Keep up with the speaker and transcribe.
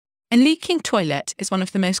A leaking toilet is one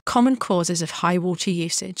of the most common causes of high water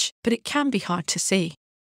usage, but it can be hard to see.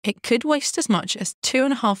 It could waste as much as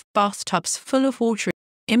 2.5 bathtubs full of water,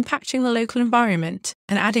 impacting the local environment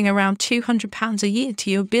and adding around £200 a year to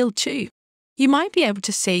your bill too. You might be able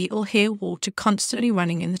to see or hear water constantly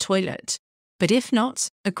running in the toilet. But if not,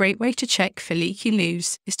 a great way to check for leaky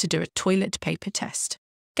loos is to do a toilet paper test.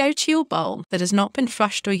 Go to your bowl that has not been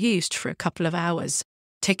flushed or used for a couple of hours.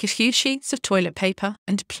 Take a few sheets of toilet paper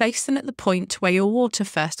and place them at the point where your water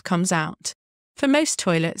first comes out. For most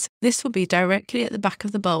toilets, this will be directly at the back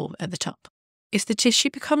of the bowl at the top. If the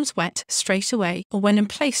tissue becomes wet straight away or when in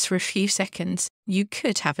place for a few seconds, you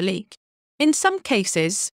could have a leak. In some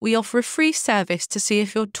cases, we offer a free service to see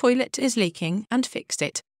if your toilet is leaking and fix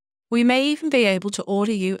it. We may even be able to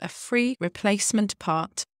order you a free replacement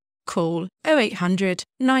part. Call 0800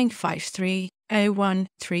 953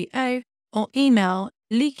 0130 or email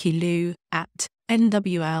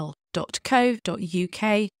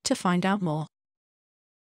leakyloo@nwl.co.uk to find out more.